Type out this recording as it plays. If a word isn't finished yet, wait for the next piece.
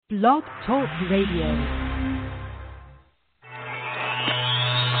Blog Talk Radio.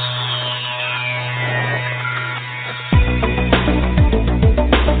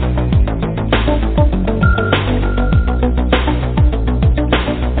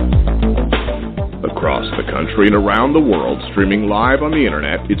 Across the country and around the world, streaming live on the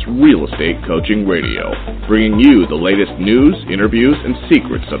internet, it's Real Estate Coaching Radio, bringing you the latest news, interviews, and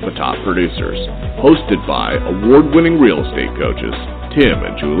secrets of the top producers. Hosted by award-winning real estate coaches, Tim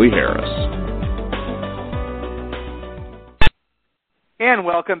and Julie Harris. And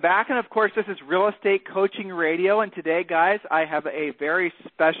welcome back. And of course, this is Real Estate Coaching Radio. And today, guys, I have a very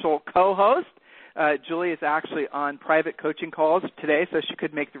special co-host. Julie is actually on private coaching calls today, so she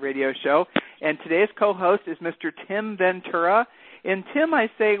could make the radio show. And today's co-host is Mr. Tim Ventura. And Tim, I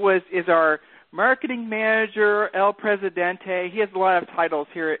say, is our marketing manager, El Presidente. He has a lot of titles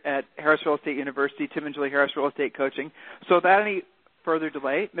here at Harris Real Estate University, Tim and Julie Harris Real Estate Coaching. So without any further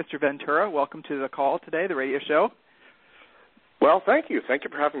delay, Mr. Ventura, welcome to the call today, the radio show. Well, thank you. Thank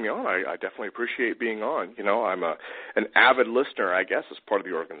you for having me on. I definitely appreciate being on. You know, I'm an avid listener, I guess, as part of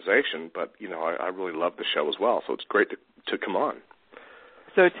the organization, but, you know, I really love the show as well, so it's great to come on.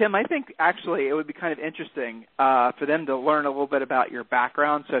 So, Tim, I think actually it would be kind of interesting for them to learn a little bit about your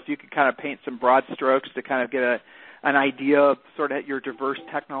background. So if you could kind of paint some broad strokes to kind of get an idea of sort of your diverse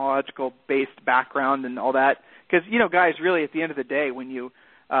technological-based background and all that. Because, you know, guys, really at the end of the day, when you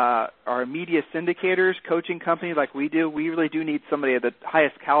are media syndicators, coaching companies like we do, we really do need somebody of the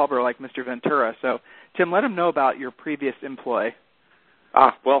highest caliber like Mr. Ventura. So, Tim, let them know about your previous employ.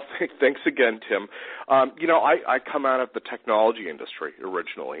 Well, thanks again, Tim. You know, I come out of the technology industry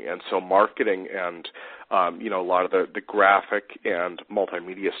originally, and so marketing and, you know, a lot of the graphic and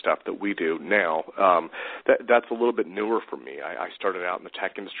multimedia stuff that we do now, that's a little bit newer for me. I started out in the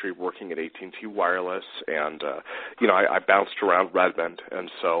tech industry working at AT&T Wireless, and, you know, I bounced around Redmond, and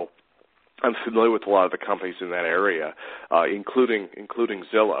so I'm familiar with a lot of the companies in that area, including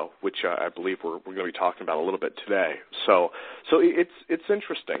Zillow, which I believe we're going to be talking about a little bit today. So it's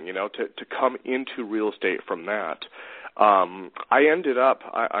interesting, you know, to come into real estate from that. I ended up,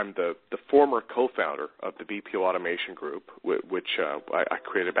 I'm the former co-founder of the BPO Automation Group, which I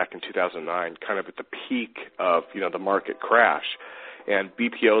created back in 2009, kind of at the peak of, you know, the market crash, and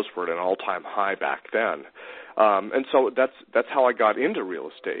BPOs were at an all-time high back then. And so that's how I got into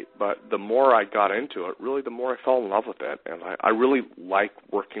real estate. But the more I got into it, really the more I fell in love with it. And I really like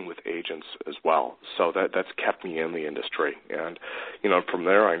working with agents as well. So that's kept me in the industry. And, you know, from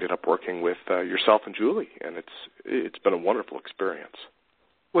there I ended up working with yourself and Julie. And it's been a wonderful experience.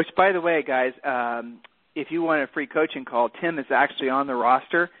 Which, by the way, guys, if you want a free coaching call, Tim is actually on the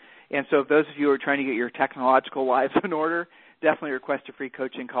roster. And so if those of you who are trying to get your technological lives in order, definitely request a free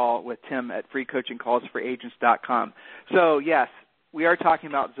coaching call with Tim at freecoachingcallsforagents.com. So, yes, we are talking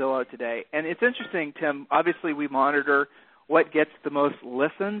about Zillow today. And it's interesting, Tim, obviously we monitor what gets the most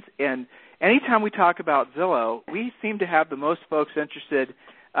listens. And anytime we talk about Zillow, we seem to have the most folks interested,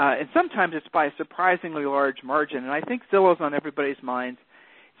 and sometimes it's by a surprisingly large margin. And I think Zillow's on everybody's minds,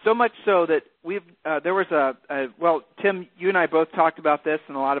 so much so that there was well, Tim, you and I both talked about this,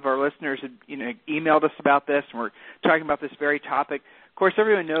 and a lot of our listeners had, you know, emailed us about this, and we're talking about this very topic. Of course,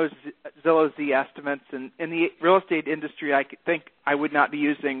 everyone knows Zillow's Z-estimates, and in the real estate industry, I think I would not be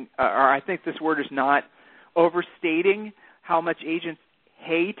using, or I think this word is not overstating how much agents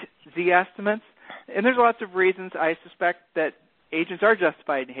hate Z-estimates. And there's lots of reasons I suspect that agents are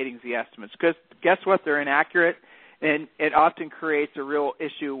justified in hating Z-estimates, because guess what? They're inaccurate. And it often creates a real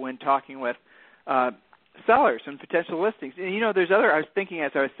issue when talking with sellers and potential listings. And, you know, I was thinking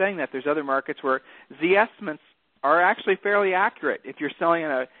as I was saying that, there's other markets where Z-estimates are actually fairly accurate. If you're selling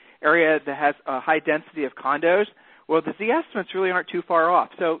in an area that has a high density of condos, well, the Z-estimates really aren't too far off.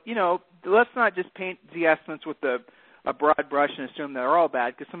 So, you know, let's not just paint Z-estimates with a broad brush and assume they're all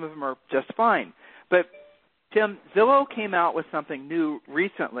bad, because some of them are just fine. But Tim, Zillow came out with something new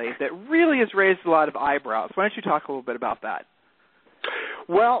recently that really has raised a lot of eyebrows. Why don't you talk a little bit about that?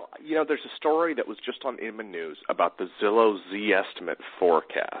 Well, you know, there's a story that was just on Inman News about the Zillow Z-estimate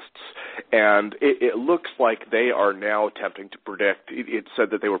forecasts, and it looks like they are now attempting to predict. It said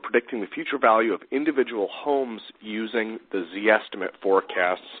that they were predicting the future value of individual homes using the Z-estimate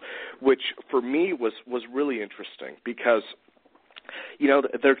forecasts, which for me was really interesting because, you know,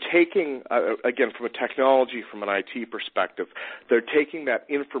 they're taking, again, from a technology, from an IT perspective, they're taking that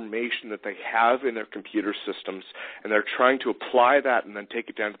information that they have in their computer systems and they're trying to apply that and then take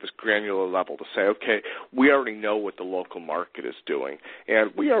it down to this granular level to say, okay, we already know what the local market is doing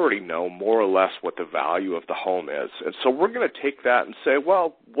and we already know more or less what the value of the home is. And so we're going to take that and say,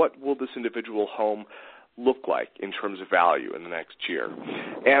 well, what will this individual home look like in terms of value in the next year?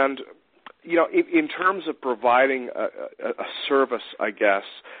 And, you know, in terms of providing a service, I guess,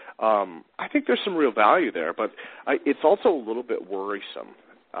 I think there's some real value there, but it's also a little bit worrisome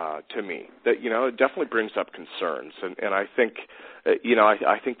to me that, you know, it definitely brings up concerns. And I think, you know,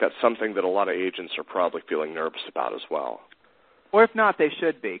 I think that's something that a lot of agents are probably feeling nervous about as well. Or if not, they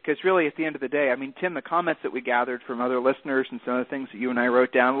should be, because really at the end of the day, I mean, Tim, the comments that we gathered from other listeners and some of the things that you and I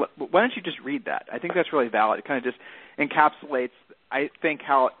wrote down, why don't you just read that? I think that's really valid. It kind of just encapsulates, I think,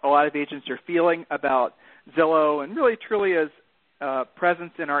 how a lot of agents are feeling about Zillow and really Trulia's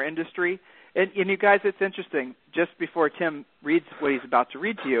presence in our industry. And you guys, it's interesting, just before Tim reads what he's about to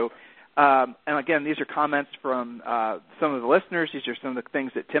read to you, and again, these are comments from some of the listeners. These are some of the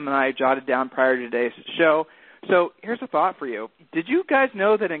things that Tim and I jotted down prior to today's show. So here's a thought for you. Did you guys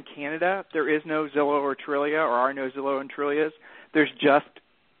know that in Canada there is no Zillow or Trulia, or are no Zillow and Trulias? There's just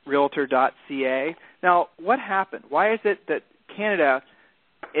Realtor.ca. Now, what happened? Why is it that Canada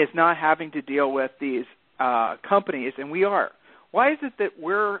is not having to deal with these companies, and we are? Why is it that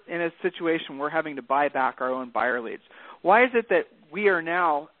we're in a situation we're having to buy back our own buyer leads? Why is it that we are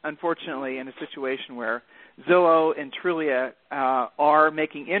now, unfortunately, in a situation where Zillow and Trulia are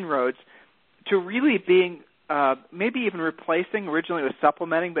making inroads to really being maybe even replacing, originally it was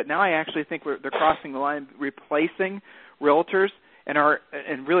supplementing, but now I actually think they're crossing the line, replacing realtors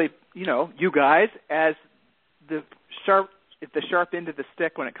and really, you know, you guys as the sharp end of the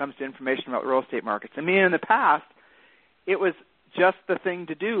stick when it comes to information about real estate markets. I mean, in the past, it was just the thing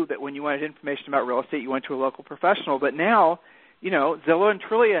to do that when you wanted information about real estate, you went to a local professional. But now, you know, Zillow and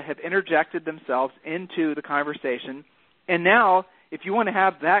Trulia have interjected themselves into the conversation, and now if you want to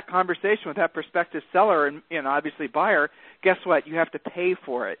have that conversation with that prospective seller and obviously buyer, guess what? You have to pay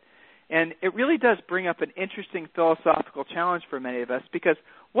for it. And it really does bring up an interesting philosophical challenge for many of us, because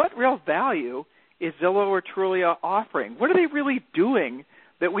what real value is Zillow or Trulia offering? What are they really doing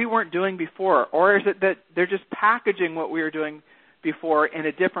that we weren't doing before? Or is it that they're just packaging what we were doing before in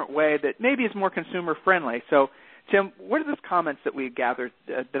a different way that maybe is more consumer friendly? So, Tim, what are those comments that we gathered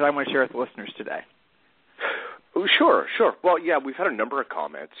that I want to share with the listeners today? Sure. Well, yeah, we've had a number of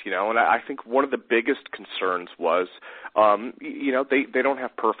comments, you know, and I think one of the biggest concerns was, you know, they don't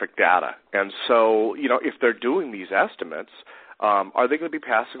have perfect data. And so, you know, if they're doing these estimates, are they going to be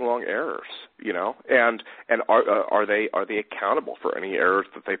passing along errors, you know, and are they accountable for any errors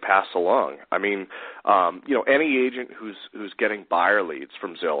that they pass along? I mean, you know, any agent who's getting buyer leads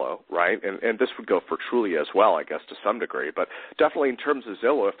from Zillow, right, and this would go for Trulia as well, I guess, to some degree, but definitely in terms of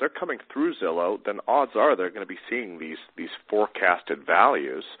Zillow, if they're coming through Zillow, then odds are they're going to be seeing these forecasted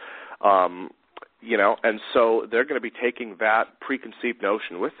values, you know, and so they're going to be taking that preconceived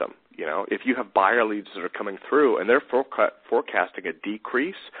notion with them. You know, if you have buyer leads that are coming through and they're forecasting a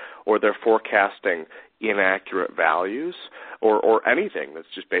decrease, or they're forecasting inaccurate values, or anything that's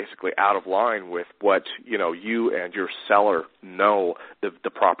just basically out of line with what, you know, you and your seller know the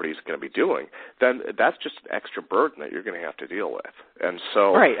property is going to be doing, then that's just an extra burden that you're going to have to deal with. And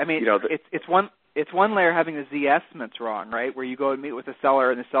so, right, I mean, you know, it's one layer having the Z estimates wrong, right, where you go and meet with a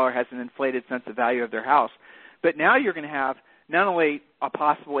seller and the seller has an inflated sense of value of their house. But now you're going to have not only a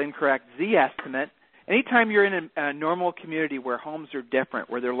possible incorrect Z estimate, anytime you're in a normal community where homes are different,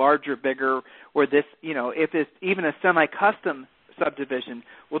 where they're larger, bigger, where this, you know, if it's even a semi-custom subdivision,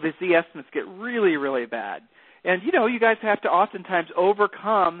 well, the Z estimates get really, really bad. And, you know, you guys have to oftentimes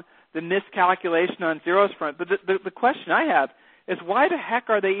overcome the miscalculation on Zero's front. But the question I have is, why the heck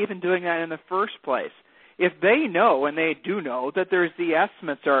are they even doing that in the first place? If they know, and they do know, that their Z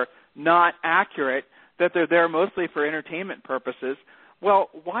estimates are not accurate, that they're there mostly for entertainment purposes, well,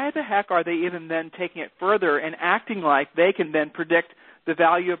 why the heck are they even then taking it further and acting like they can then predict the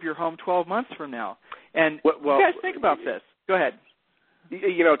value of your home 12 months from now? And you guys think about this. Go ahead.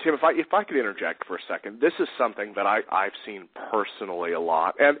 You know, Tim, if I could interject for a second, this is something that I've seen personally a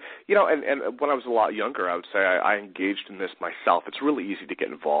lot. And, you know, and when I was a lot younger, I would say I engaged in this myself. It's really easy to get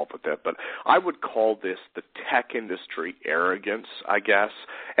involved with it. But I would call this the tech industry arrogance, I guess.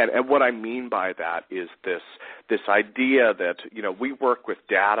 And what I mean by that is this idea that, you know, we work with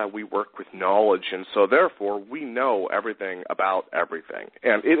data, we work with knowledge, and so therefore we know everything about everything.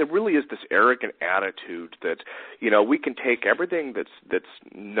 And it really is this arrogant attitude that, you know, we can take everything that's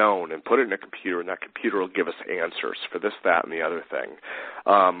known and put it in a computer, and that computer will give us answers for this, that, and the other thing.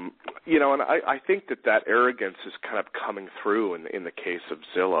 You know, and I think that arrogance is kind of coming through in the case of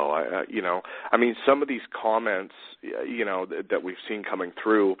Zillow. You know, I mean, some of these comments, you know, that we've seen coming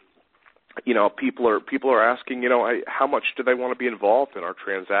through, you know, people are asking, you know, how much do they want to be involved in our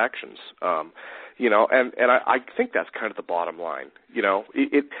transactions? You know, and I think that's kind of the bottom line. You know,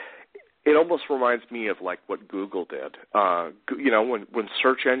 It almost reminds me of like what Google did. When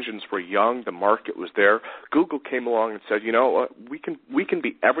search engines were young, the market was there. Google came along and said, we can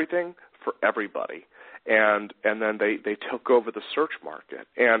be everything for everybody. And then they took over the search market.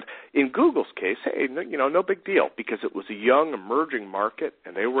 And in Google's case, hey, no big deal, because it was a young, emerging market,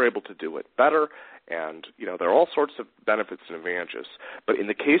 and they were able to do it better. And, there are all sorts of benefits and advantages. But in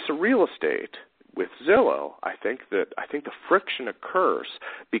the case of real estate, with Zillow, I think the friction occurs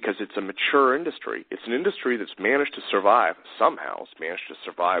because it's a mature industry. It's an industry that's managed to survive somehow. It's managed to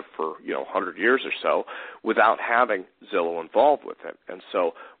survive for 100 years or so without having Zillow involved with it. And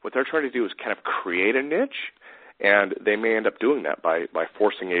so what they're trying to do is kind of create a niche, and they may end up doing that by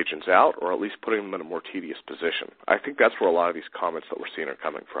forcing agents out, or at least putting them in a more tedious position. I think that's where a lot of these comments that we're seeing are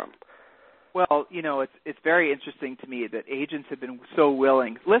coming from. Well, it's very interesting to me that agents have been so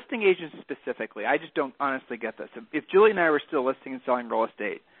willing, listing agents specifically. I just don't honestly get this. If Julie and I were still listing and selling real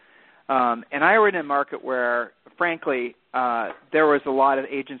estate, and I were in a market where, frankly, there was a lot of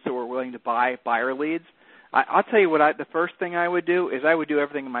agents that were willing to buy buyer leads, I'll tell you what, the first thing I would do is I would do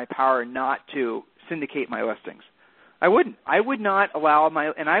everything in my power not to syndicate my listings. I wouldn't. I would not allow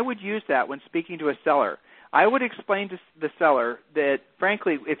and I would use that when speaking to a seller. I would explain to the seller that,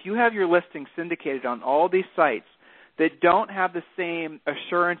 frankly, if you have your listing syndicated on all these sites that don't have the same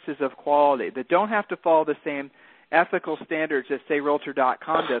assurances of quality, that don't have to follow the same ethical standards as, say,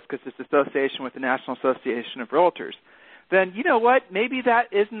 Realtor.com does, because it's association with the National Association of Realtors, then you know what? Maybe that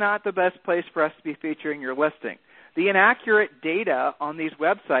is not the best place for us to be featuring your listing. The inaccurate data on these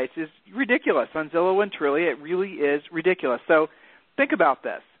websites is ridiculous. On Zillow and Trulia, it really is ridiculous. So think about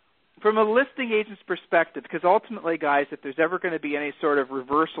this. From a listing agent's perspective, because ultimately, guys, if there's ever going to be any sort of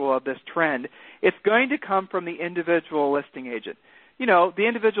reversal of this trend, it's going to come from the individual listing agent. The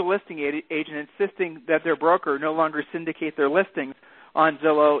individual listing agent insisting that their broker no longer syndicate their listings on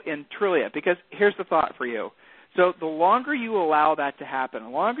Zillow and Trulia. Because here's the thought for you. So the longer you allow that to happen, the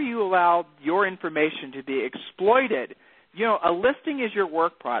longer you allow your information to be exploited, a listing is your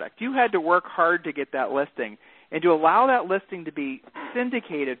work product. You had to work hard to get that listing. And to allow that listing to be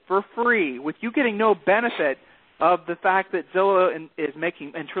syndicated for free with you getting no benefit of the fact that Zillow and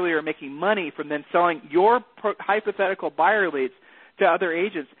Trulia are making money from then selling your hypothetical buyer leads to other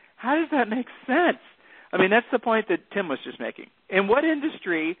agents, how does that make sense? I mean, that's the point that Tim was just making. In what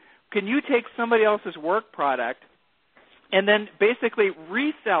industry can you take somebody else's work product and then basically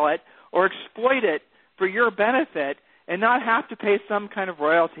resell it or exploit it for your benefit and not have to pay some kind of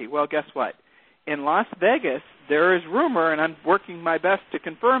royalty? Well, guess what? In Las Vegas, there is rumor, and I'm working my best to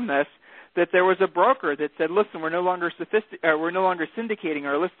confirm this, that there was a broker that said, listen, we're no longer syndicating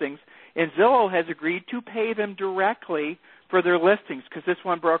our listings, and Zillow has agreed to pay them directly for their listings, because this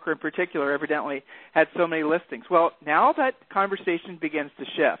one broker in particular evidently had so many listings. Well, now that conversation begins to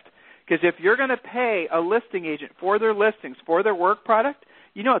shift, because if you're going to pay a listing agent for their listings, for their work product,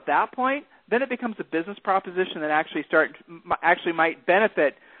 at that point, then it becomes a business proposition that actually might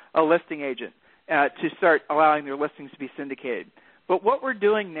benefit a listing agent. To start allowing their listings to be syndicated. But what we're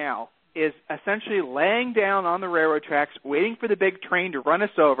doing now is essentially laying down on the railroad tracks, waiting for the big train to run us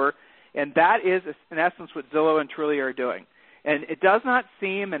over, and that is, in essence, what Zillow and Trulia are doing. And it does not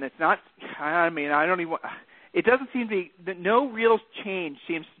seem, and it's not, it doesn't seem to be, no real change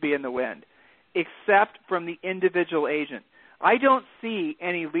seems to be in the wind, except from the individual agent. I don't see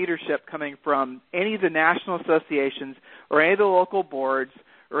any leadership coming from any of the national associations or any of the local boards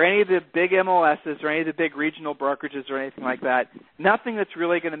or any of the big MLSs or any of the big regional brokerages or anything like that. Nothing that's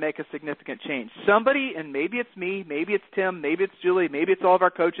really going to make a significant change. Somebody, and maybe it's me, maybe it's Tim, maybe it's Julie, maybe it's all of our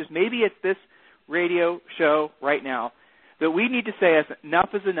coaches, maybe it's this radio show right now, that we need to say enough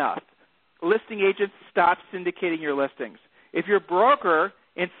is enough. Listing agents, stop syndicating your listings. If your broker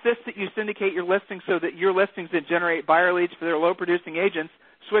insists that you syndicate your listings so that your listings that generate buyer leads for their low-producing agents,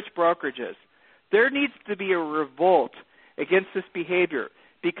 switch brokerages. There needs to be a revolt against this behavior.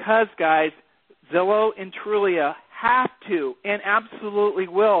 Because, guys, Zillow and Trulia have to and absolutely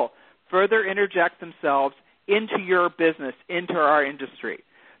will further interject themselves into your business, into our industry.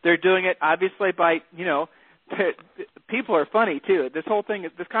 They're doing it, obviously, by, people are funny, too. This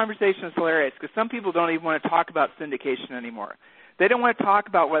conversation is hilarious because some people don't even want to talk about syndication anymore. They don't want to talk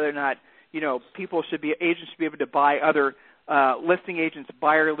about whether or not, agents should be able to buy other listing agents,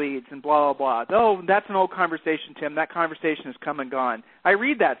 buyer leads, and blah, blah, blah. Oh, that's an old conversation, Tim. That conversation has come and gone. I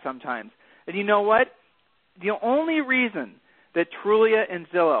read that sometimes. And you know what? The only reason that Trulia and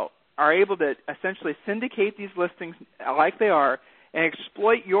Zillow are able to essentially syndicate these listings like they are and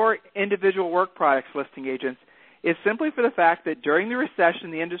exploit your individual work products, listing agents, is simply for the fact that during the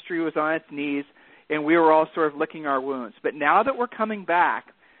recession, the industry was on its knees, and we were all sort of licking our wounds. But now that we're coming back,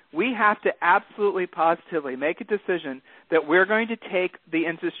 we have to absolutely positively make a decision that we're going to take the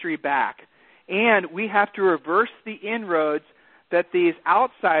industry back. And we have to reverse the inroads that these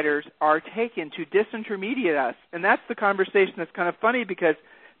outsiders are taking to disintermediate us. And that's the conversation that's kind of funny, because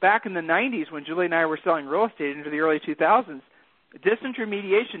back in the 90s when Julie and I were selling real estate into the early 2000s,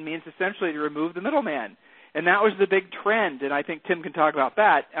 disintermediation means essentially to remove the middleman. And that was the big trend, and I think Tim can talk about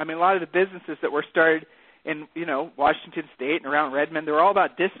that. I mean, a lot of the businesses that were started in, Washington State and around Redmond, they were all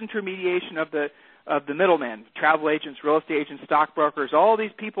about disintermediation of the middleman, travel agents, real estate agents, stockbrokers, all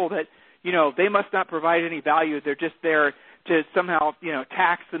these people that, they must not provide any value. They're just there to somehow,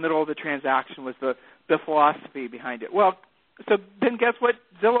 tax the middle of the transaction was the philosophy behind it. Well, so then guess what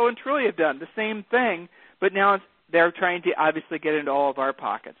Zillow and Trulia have done? The same thing, but now they're trying to obviously get into all of our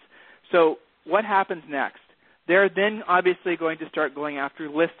pockets. So what happens next? They're then obviously going to start going after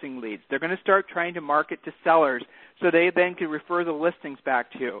listing leads. They're going to start trying to market to sellers so they then can refer the listings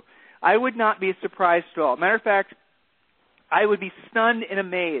back to you. I would not be surprised at all. Matter of fact, I would be stunned and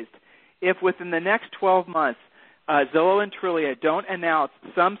amazed if within the next 12 months Zillow and Trulia don't announce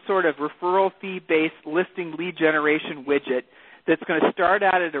some sort of referral fee-based listing lead generation widget that's going to start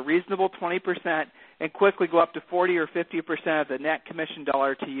out at a reasonable 20% and quickly go up to 40 or 50% of the net commission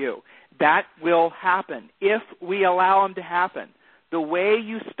dollar to you. That will happen if we allow them to happen. The way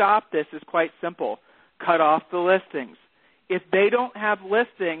you stop this is quite simple. Cut off the listings. If they don't have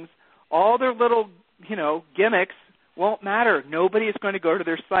listings, all their little, gimmicks won't matter. Nobody is going to go to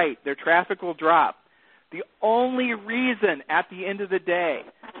their site. Their traffic will drop. The only reason at the end of the day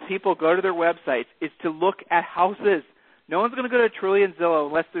people go to their websites is to look at houses. No one's going to go to Trulia and Zillow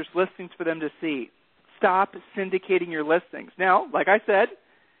unless there's listings for them to see. Stop syndicating your listings. Now, like I said,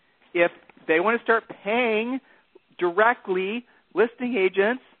 if they want to start paying directly listing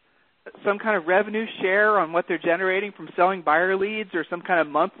agents some kind of revenue share on what they're generating from selling buyer leads, or some kind of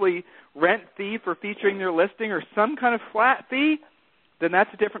monthly rent fee for featuring their listing, or some kind of flat fee, then that's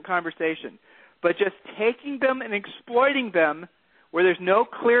a different conversation. But just taking them and exploiting them where there's no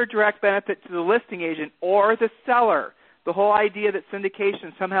clear direct benefit to the listing agent or the seller, the whole idea that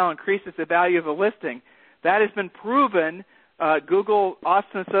syndication somehow increases the value of a listing, that has been proven. Google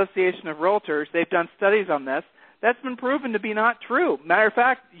Austin Association of Realtors, they've done studies on this. That's been proven to be not true. Matter of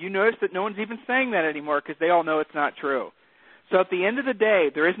fact, you notice that no one's even saying that anymore because they all know it's not true. So at the end of the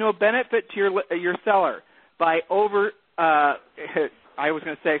day, there is no benefit to your seller by I was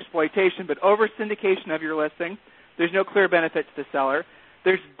going to say exploitation, but over syndication of your listing. There's no clear benefit to the seller.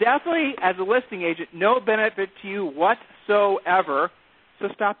 There's definitely, as a listing agent, no benefit to you whatsoever, so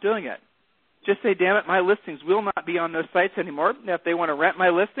stop doing it. Just say, damn it, my listings will not be on those sites anymore. Now, if they want to rent my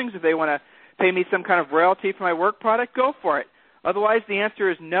listings, if they want to pay me some kind of royalty for my work product, go for it. Otherwise, the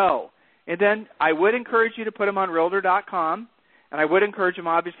answer is no. And then I would encourage you to put them on Realtor.com, and I would encourage them,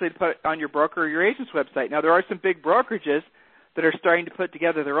 obviously, to put it on your broker or your agent's website. Now, there are some big brokerages that are starting to put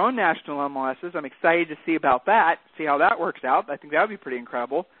together their own national MLSs. I'm excited to see about that, see how that works out. I think that would be pretty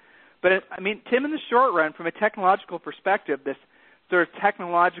incredible. But, Tim, in the short run, from a technological perspective, this sort of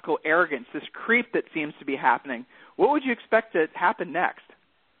technological arrogance, this creep that seems to be happening, what would you expect to happen next?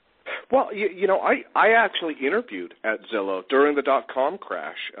 Well, I actually interviewed at Zillow during the .com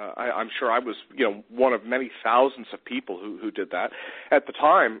crash. I'm sure I was, one of many thousands of people who did that. At the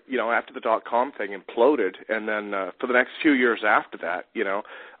time, after the .com thing imploded, and then for the next few years after that,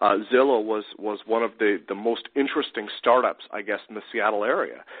 Zillow was one of the most interesting startups, I guess, in the Seattle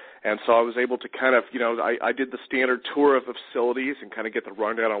area. And so I was able to kind of, I did the standard tour of the facilities and kind of get the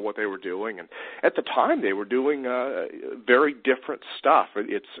rundown on what they were doing. And at the time, they were doing very different stuff.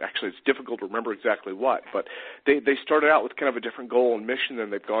 It's difficult to remember exactly what, but they started out with kind of a different goal and mission than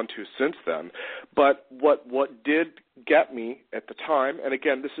they've gone to since then. But what did get me at the time, and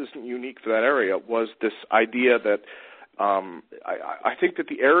again, this isn't unique to that area, was this idea that I think that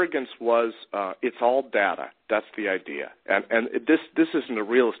the arrogance was it's all data. That's the idea, and this isn't a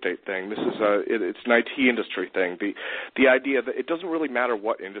real estate thing. This is it's an IT industry thing. The idea that it doesn't really matter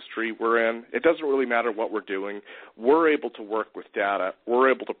what industry we're in. It doesn't really matter what we're doing. We're able to work with data. We're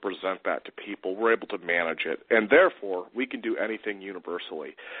able to present that to people. We're able to manage it, and therefore we can do anything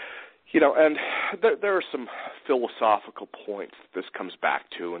universally. And there are some philosophical points this comes back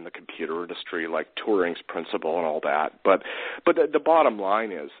to in the computer industry, like Turing's principle and all that. But the bottom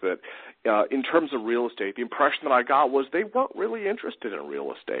line is that in terms of real estate, the impression that I got was they weren't really interested in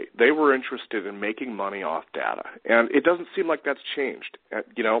real estate. They were interested in making money off data. And it doesn't seem like that's changed,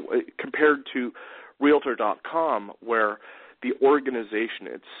 compared to Realtor.com, where the organization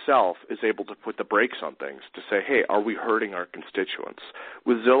itself is able to put the brakes on things to say, hey, are we hurting our constituents?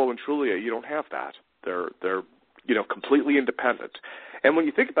 With Zillow and Trulia, you don't have that. They're completely independent. And when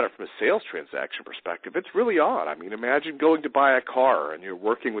you think about it from a sales transaction perspective, it's really odd. I mean, imagine going to buy a car and you're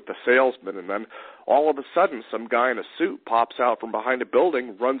working with the salesman, and then all of a sudden some guy in a suit pops out from behind a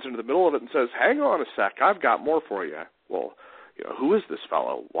building, runs into the middle of it and says, "Hang on a sec, I've got more for you." Well, who is this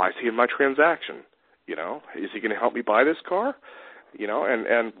fellow? Why is he in my transaction? Is he going to help me buy this car?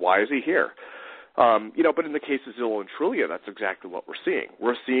 And why is he here? But in the case of Zillow and Trulia, that's exactly what we're seeing.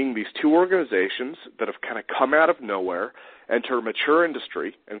 We're seeing these two organizations that have kind of come out of nowhere, enter a mature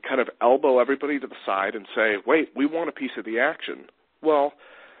industry, and kind of elbow everybody to the side and say, wait, we want a piece of the action. Well,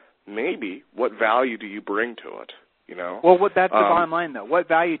 maybe. What value do you bring to it? Well, that's the bottom line, though. What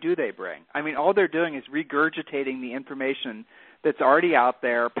value do they bring? I mean, all they're doing is regurgitating the information that's already out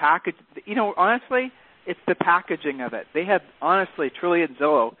there. Honestly, it's the packaging of it. They have, honestly, Trulia and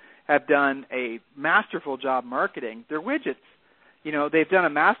Zillow have done a masterful job marketing their widgets. They've done a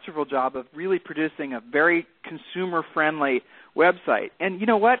masterful job of really producing a very consumer-friendly website. And you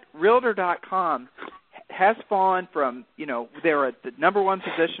know what? Realtor.com has fallen from, they were at the number one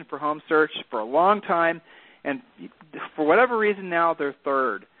position for home search for a long time, and for whatever reason now they're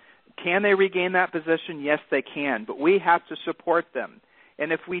third. Can they regain that position? Yes, they can, but we have to support them.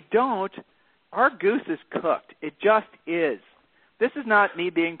 And if we don't, our goose is cooked. It just is. This is not me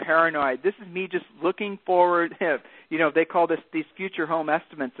being paranoid. This is me just looking forward. They call these future home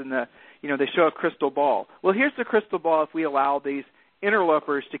estimates, and they show a crystal ball. Well, here's the crystal ball if we allow these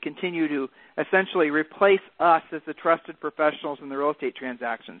interlopers to continue to essentially replace us as the trusted professionals in the real estate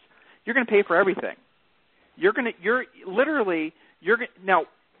transactions. You're going to pay for everything. Now,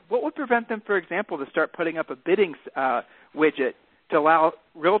 what would prevent them, for example, to start putting up a bidding widget to allow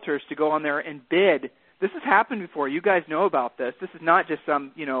realtors to go on there and bid? This has happened before. You guys know about this. This is not just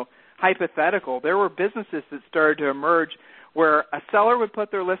some, hypothetical. There were businesses that started to emerge where a seller would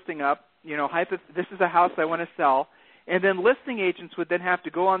put their listing up, this is a house I want to sell, and then listing agents would then have to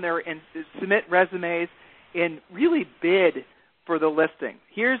go on there and submit resumes and really bid for the listing.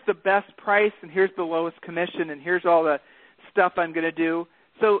 Here's the best price, and here's the lowest commission, and here's all the stuff I'm going to do.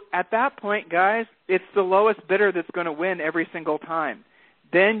 So at that point, guys, it's the lowest bidder that's going to win every single time.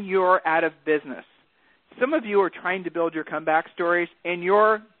 Then you're out of business. Some of you are trying to build your comeback stories, and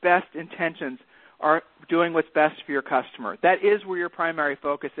your best intentions are doing what's best for your customer. That is where your primary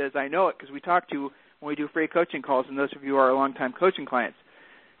focus is. I know it because we talk to you when we do free coaching calls, and those of you who are longtime coaching clients.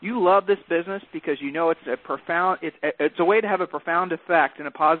 You love this business because you know it's a way to have a profound effect in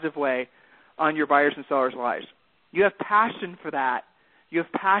a positive way on your buyers and sellers' lives. You have passion for that. You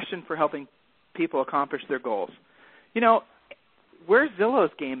have passion for helping people accomplish their goals. Where's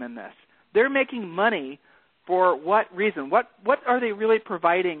Zillow's game in this? They're making money for what reason? What are they really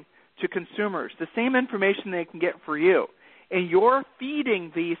providing to consumers? The same information they can get for you. And you're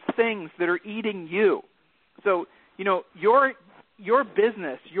feeding these things that are eating you. So, your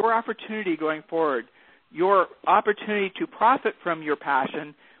business, your opportunity going forward, your opportunity to profit from your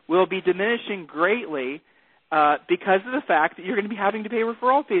passion will be diminishing greatly because of the fact that you're going to be having to pay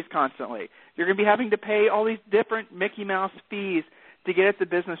referral fees constantly. You're going to be having to pay all these different Mickey Mouse fees to get at the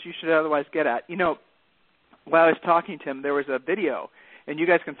business you should otherwise get at. While I was talking to him, there was a video, and you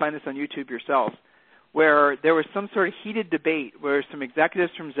guys can find this on YouTube yourselves, where there was some sort of heated debate where some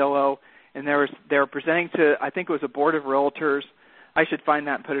executives from Zillow, and they were presenting to, I think it was a board of realtors. I should find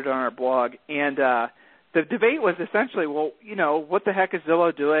that and put it on our blog. And the debate was essentially, well, what the heck is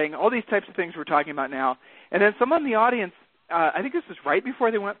Zillow doing? All these types of things we're talking about now. And then someone in the audience, I think this was right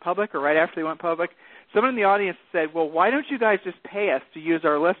before they went public or right after they went public, someone in the audience said, well, why don't you guys just pay us to use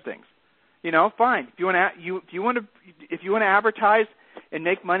our listings? Fine. If you want to advertise and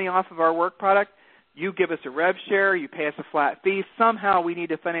make money off of our work product, you give us a rev share, you pay us a flat fee. Somehow we need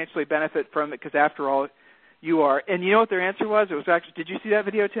to financially benefit from it because, after all, you are. And you know what their answer was? It was actually, did you see that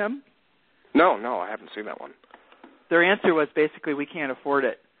video, Tim? No, I haven't seen that one. Their answer was basically, we can't afford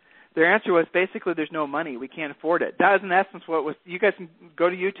it. Their answer was basically, there's no money. We can't afford it. That was, in essence, what was. You guys can go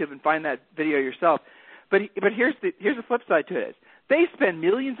to YouTube and find that video yourself. But here's the flip side to it. They spend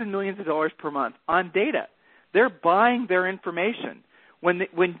millions and millions of dollars per month on data. They're buying their information.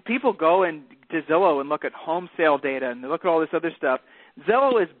 When people go to Zillow and look at home sale data and they look at all this other stuff,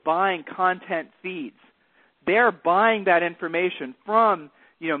 Zillow is buying content feeds. They're buying that information from,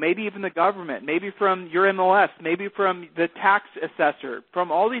 maybe even the government, maybe from your MLS, maybe from the tax assessor,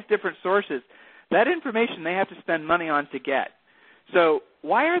 from all these different sources. That information they have to spend money on to get. So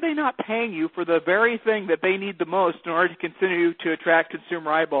why are they not paying you for the very thing that they need the most in order to continue to attract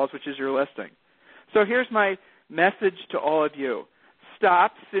consumer eyeballs, which is your listing? So here's my message to all of you.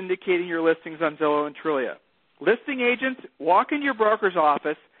 Stop syndicating your listings on Zillow and Trulia. Listing agents, walk into your broker's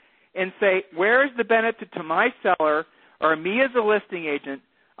office and say, where is the benefit to my seller or me as a listing agent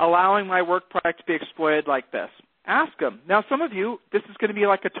allowing my work product to be exploited like this? Ask them. Now, some of you, this is going to be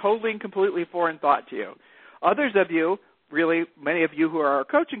like a totally and completely foreign thought to you. Others of you, really many of you who are our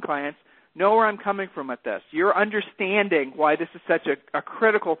coaching clients, know where I'm coming from with this. You're understanding why this is such a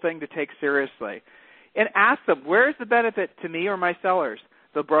critical thing to take seriously. And ask them, where's the benefit to me or my sellers?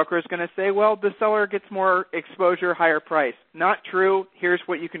 The broker is going to say, well, the seller gets more exposure, higher price. Not true. Here's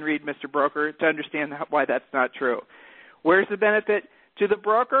what you can read, Mr. Broker, to understand why that's not true. Where's the benefit to the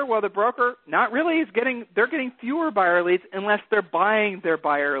broker? Well, the broker not really they're getting fewer buyer leads unless they're buying their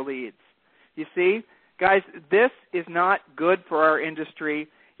buyer leads. You see, guys, this is not good for our industry.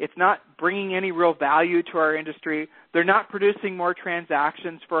 It's not bringing any real value to our industry. They're not producing more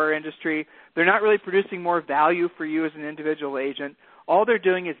transactions for our industry. They're not really producing more value for you as an individual agent. All they're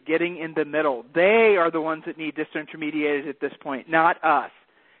doing is getting in the middle. They are the ones that need disintermediated at this point, not us.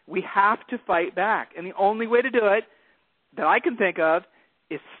 We have to fight back. And the only way to do it that I can think of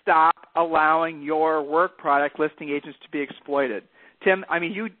is stop allowing your work product listing agents to be exploited. Tim, I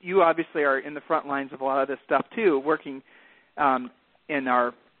mean, you obviously are in the front lines of a lot of this stuff too, working in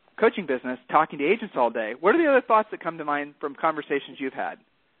our coaching business, talking to agents all day. What are the other thoughts that come to mind from conversations you've had?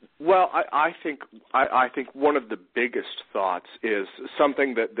 Well, I think one of the biggest thoughts is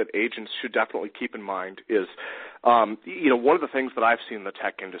something that agents should definitely keep in mind is, one of the things that I've seen in the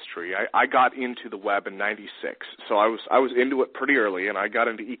tech industry. I got into the web in '96, so I was into it pretty early, and I got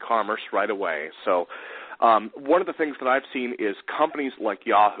into e-commerce right away. So one of the things that I've seen is companies like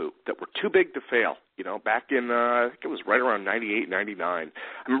Yahoo that were too big to fail. Back in, I think it was right around 98, 99. I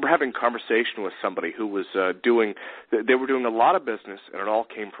remember having a conversation with somebody who was they were doing a lot of business, and it all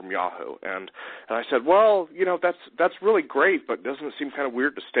came from Yahoo. And I said, well, that's really great, but doesn't it seem kind of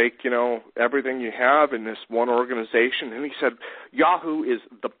weird to stake, everything you have in this one organization? And he said, Yahoo is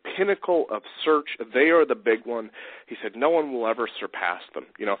the pinnacle of search. They are the big one. He said, no one will ever surpass them,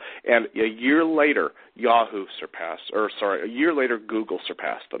 And a year later, a year later, Google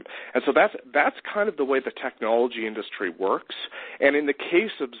surpassed them. And so that's kind of the way the technology industry works. And in the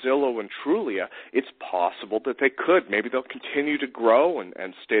case of Zillow and Trulia, it's possible that they could. Maybe they'll continue to grow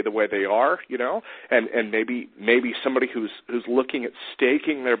and stay the way they are, and maybe somebody who's looking at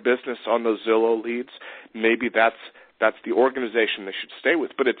staking their business on those Zillow leads, maybe that's the organization they should stay with.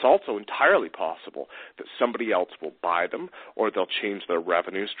 But it's also entirely possible that somebody else will buy them, or they'll change their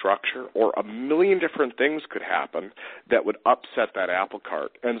revenue structure, or a million different things could happen that would upset that apple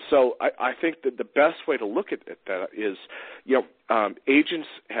cart. And so I think that the best way to look at that is, agents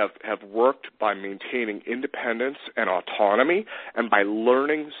have worked by maintaining independence and autonomy, and by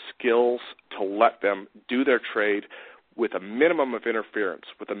learning skills to let them do their trade with a minimum of interference,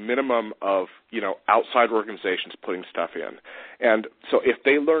 with a minimum of, outside organizations putting stuff in. And so if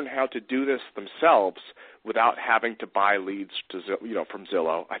they learn how to do this themselves without having to buy leads from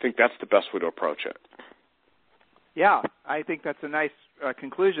Zillow, I think that's the best way to approach it. Yeah, I think that's a nice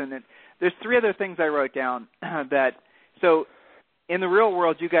conclusion. And there's three other things I wrote down so in the real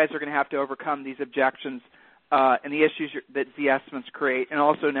world, you guys are going to have to overcome these objections and the issues that Z-estimates create, and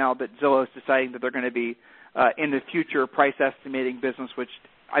also now that Zillow is deciding that they're going to be in the future price estimating business, which,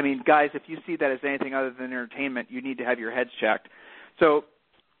 I mean, guys, if you see that as anything other than entertainment, you need to have your heads checked. So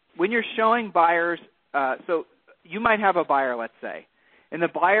when you're showing buyers, so you might have a buyer, let's say, and the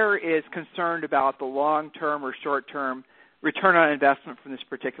buyer is concerned about the long-term or short-term return on investment from this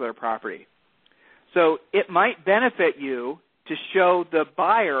particular property. So it might benefit you to show the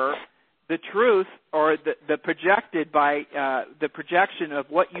buyer the truth or the projection of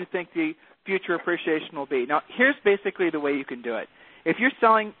what you think the future appreciation will be. Now, here's basically the way you can do it. If you're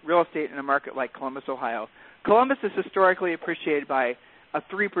selling real estate in a market like Columbus, Ohio, Columbus is historically appreciated by a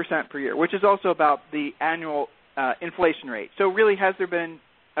 3% per year, which is also about the annual inflation rate. So really, has there been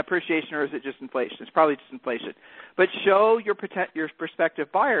appreciation, or is it just inflation? It's probably just inflation. But show your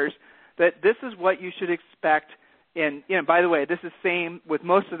prospective buyers that this is what you should expect. And, by the way, this is same with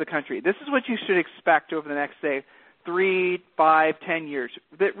most of the country. This is what you should expect over the next, say, 3, 5, 10 years,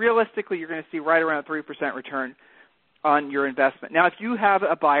 that realistically you're going to see right around a 3% return on your investment. Now, if you have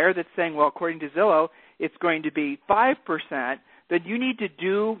a buyer that's saying, well, according to Zillow, it's going to be 5%, then you need to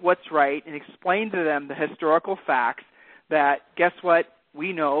do what's right and explain to them the historical facts that, guess what,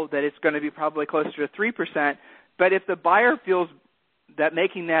 we know that it's going to be probably closer to 3%, but if the buyer feels that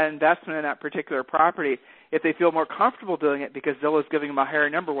making that investment in that particular property, if they feel more comfortable doing it because Zillow is giving them a higher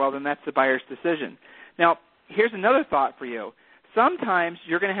number, well, then that's the buyer's decision. Now, here's another thought for you. Sometimes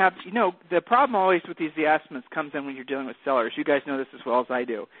you're going to have, the problem always with these estimates comes in when you're dealing with sellers. You guys know this as well as I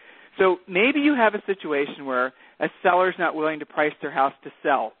do. So maybe you have a situation where a seller's not willing to price their house to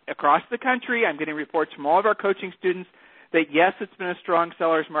sell. Across the country, I'm getting reports from all of our coaching students that, yes, it's been a strong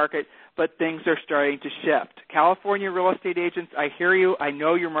seller's market, but things are starting to shift. California real estate agents, I hear you. I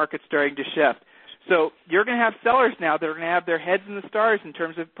know your market's starting to shift. So you're going to have sellers now that are going to have their heads in the stars in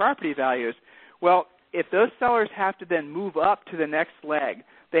terms of property values. Well, if those sellers have to then move up to the next leg,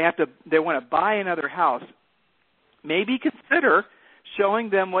 they want to buy another house, maybe consider showing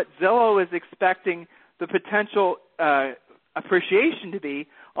them what Zillow is expecting the potential appreciation to be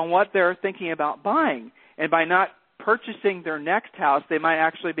on what they're thinking about buying. And by not purchasing their next house, they might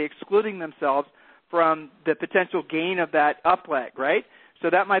actually be excluding themselves from the potential gain of that up leg, right? So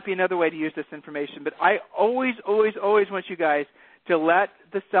that might be another way to use this information. But I always want you guys to let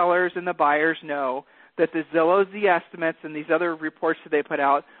the sellers and the buyers know that the Zillow Z-estimates and these other reports that they put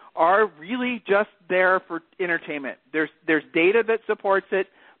out are really just there for entertainment. There's data that supports it,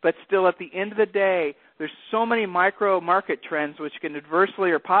 but still at the end of the day, there's so many micro market trends which can adversely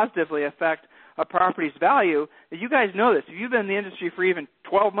or positively affect a property's value. You guys know this. If you've been in the industry for even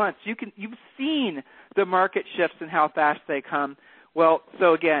 12 months, you've seen the market shifts and how fast they come. Well,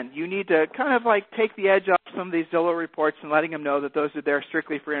 so again, you need to kind of like take the edge off some of these Zillow reports and letting them know that those are there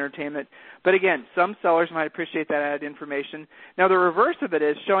strictly for entertainment. But again, some sellers might appreciate that added information. Now, the reverse of it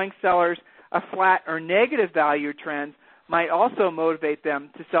is showing sellers a flat or negative value trend might also motivate them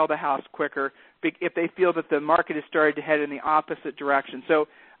to sell the house quicker if they feel that the market has started to head in the opposite direction. So,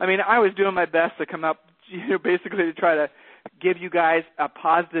 I mean, I was doing my best to come up, basically to try to give you guys a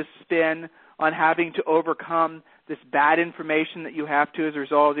positive spin on having to overcome this bad information that you have to as a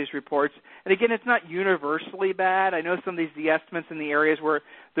result of these reports. And again, it's not universally bad. I know some of these Z-estimates in the areas where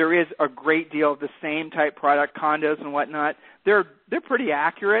there is a great deal of the same type product, condos and whatnot, they're pretty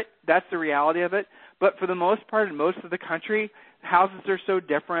accurate. That's the reality of it. But for the most part, in most of the country, houses are so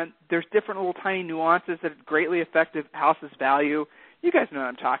different. There's different little tiny nuances that greatly affect the house's value. You guys know what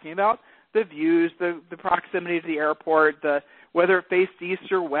I'm talking about. The views, the proximity to the airport, whether it faced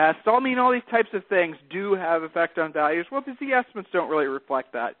east or west. I mean, all these types of things do have effect on values. Well, the Z-estimates don't really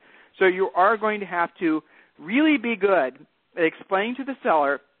reflect that. So you are going to have to really be good at explaining to the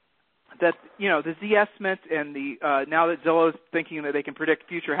seller that, the Z-estimates and now that Zillow's thinking that they can predict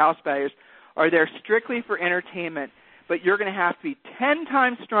future house values are there strictly for entertainment, but you're going to have to be 10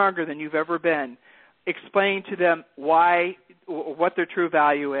 times stronger than you've ever been explaining to them what their true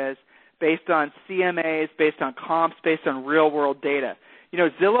value is, based on CMAs, based on comps, based on real-world data.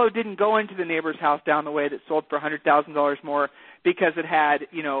 Zillow didn't go into the neighbor's house down the way that sold for $100,000 more because it had,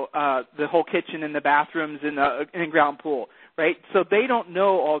 the whole kitchen and the bathrooms and the in-ground pool, right? So they don't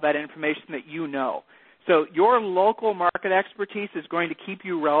know all that information that you know. So your local market expertise is going to keep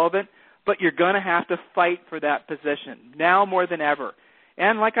you relevant, but you're going to have to fight for that position now more than ever.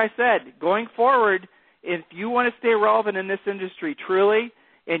 And like I said, going forward, if you want to stay relevant in this industry truly,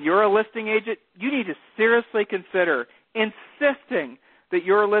 and you're a listing agent, you need to seriously consider insisting that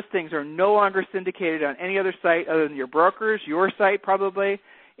your listings are no longer syndicated on any other site other than your broker's, your site probably,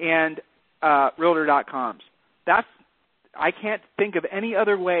 and Realtor.com's. I can't think of any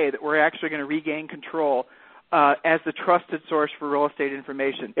other way that we're actually going to regain control as the trusted source for real estate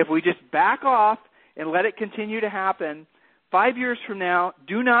information. If we just back off and let it continue to happen, 5 years from now,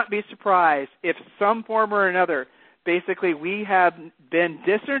 do not be surprised if some form or another, basically we have been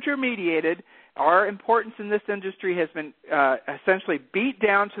disintermediated. Our importance in this industry has been essentially beat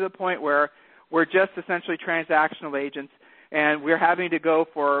down to the point where we're just essentially transactional agents, and we're having to go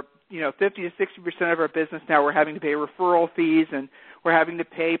for 50 to 60% of our business now. We're having to pay referral fees, and we're having to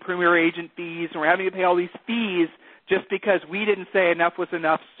pay premier agent fees, and we're having to pay all these fees just because we didn't say enough was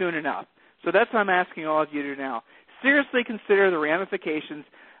enough soon enough. So that's what I'm asking all of you to do now. Seriously consider the ramifications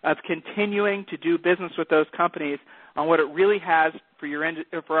of continuing to do business with those companies on what it really has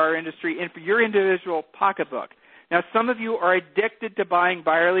for our industry and for your individual pocketbook. Now, some of you are addicted to buying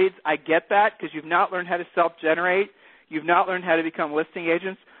buyer leads. I get that because you've not learned how to self-generate. You've not learned how to become listing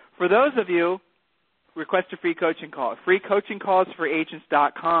agents. For those of you, request a free coaching call. Free coaching calls for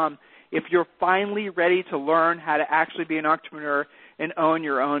agents.com if you're finally ready to learn how to actually be an entrepreneur and own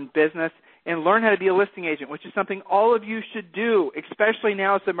your own business and learn how to be a listing agent, which is something all of you should do, especially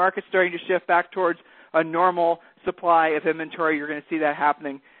now as the market's starting to shift back towards a normal supply of inventory. You're going to see that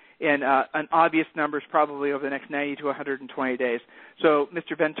happening in an obvious numbers probably over the next 90 to 120 days. So,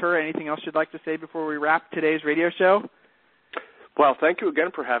 Mr. Ventura, anything else you'd like to say before we wrap today's radio show? Well, thank you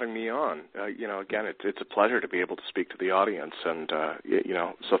again for having me on. Again, it's a pleasure to be able to speak to the audience, and,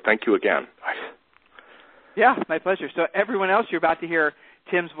 so thank you again. Yeah, my pleasure. So everyone else, you're about to hear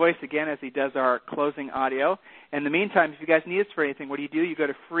Tim's voice again as he does our closing audio. In the meantime, if you guys need us for anything, what do? You go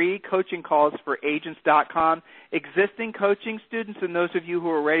to freecoachingcallsforagents.com. Existing coaching students and those of you who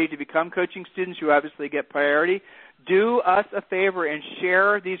are ready to become coaching students, you obviously get priority. do us a favor and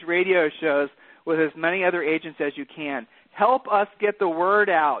share these radio shows with as many other agents as you can. Help us get the word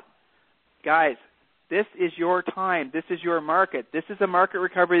out. Guys, this is your time. This is your market. This is a market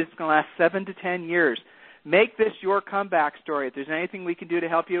recovery that's going to last 7 to 10 years. Make this your comeback story. If there's anything we can do to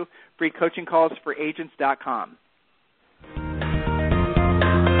help you, freecoachingcallsforagents.com.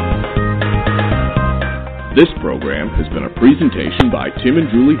 This program has been a presentation by Tim and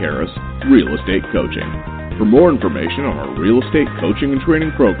Julie Harris, Real Estate Coaching. For more information on our real estate coaching and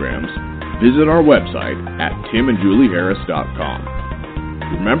training programs, visit our website at timandjulieharris.com.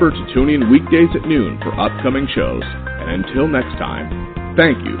 Remember to tune in weekdays at noon for upcoming shows, and until next time,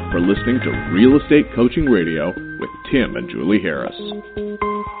 thank you for listening to Real Estate Coaching Radio with Tim and Julie Harris.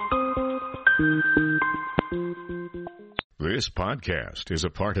 This podcast is a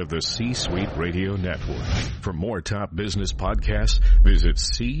part of the C-Suite Radio Network. For more top business podcasts, visit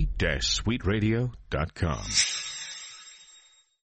c-suiteradio.com.